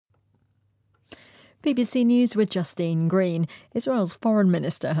BBC News with Justine Green. Israel's foreign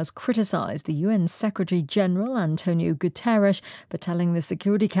minister has criticised the UN Secretary-General Antonio Guterres for telling the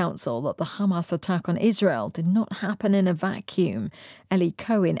Security Council that the Hamas attack on Israel did not happen in a vacuum. Ellie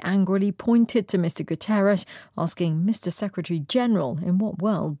Cohen angrily pointed to Mr Guterres, asking, Mr Secretary-General, in what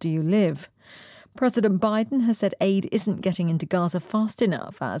world do you live? President Biden has said aid isn't getting into Gaza fast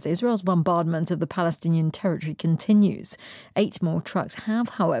enough as Israel's bombardment of the Palestinian territory continues. 8 more trucks have,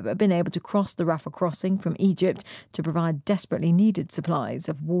 however, been able to cross the Rafah crossing from Egypt to provide desperately needed supplies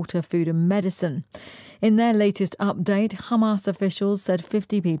of water, food and medicine. In their latest update, Hamas officials said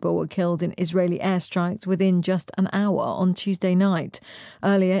 50 people were killed in Israeli airstrikes within just an hour on Tuesday night.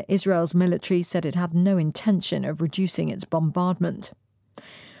 Earlier, Israel's military said it had no intention of reducing its bombardment.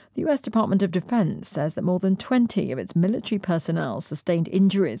 The US Department of Defense says that more than 20 of its military personnel sustained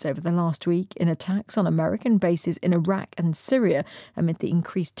injuries over the last week in attacks on American bases in Iraq and Syria amid the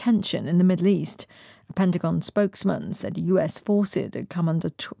increased tension in the Middle East. A Pentagon spokesman said US forces had come under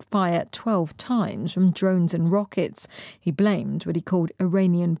fire 12 times from drones and rockets. He blamed what he called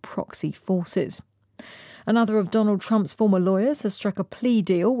Iranian proxy forces. Another of Donald Trump's former lawyers has struck a plea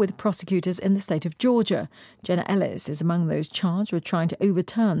deal with prosecutors in the state of Georgia. Jenna Ellis is among those charged with trying to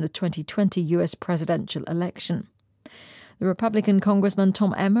overturn the 2020 US presidential election. The Republican Congressman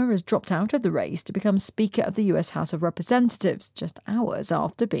Tom Emmer has dropped out of the race to become Speaker of the US House of Representatives just hours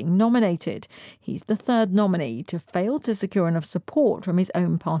after being nominated. He's the third nominee to fail to secure enough support from his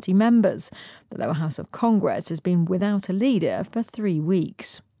own party members. The lower house of Congress has been without a leader for 3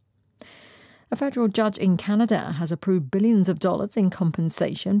 weeks. A federal judge in Canada has approved billions of dollars in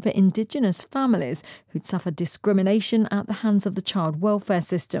compensation for Indigenous families who'd suffered discrimination at the hands of the child welfare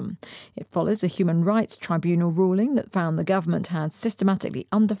system. It follows a Human Rights Tribunal ruling that found the government had systematically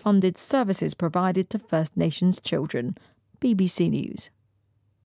underfunded services provided to First Nations children. BBC News.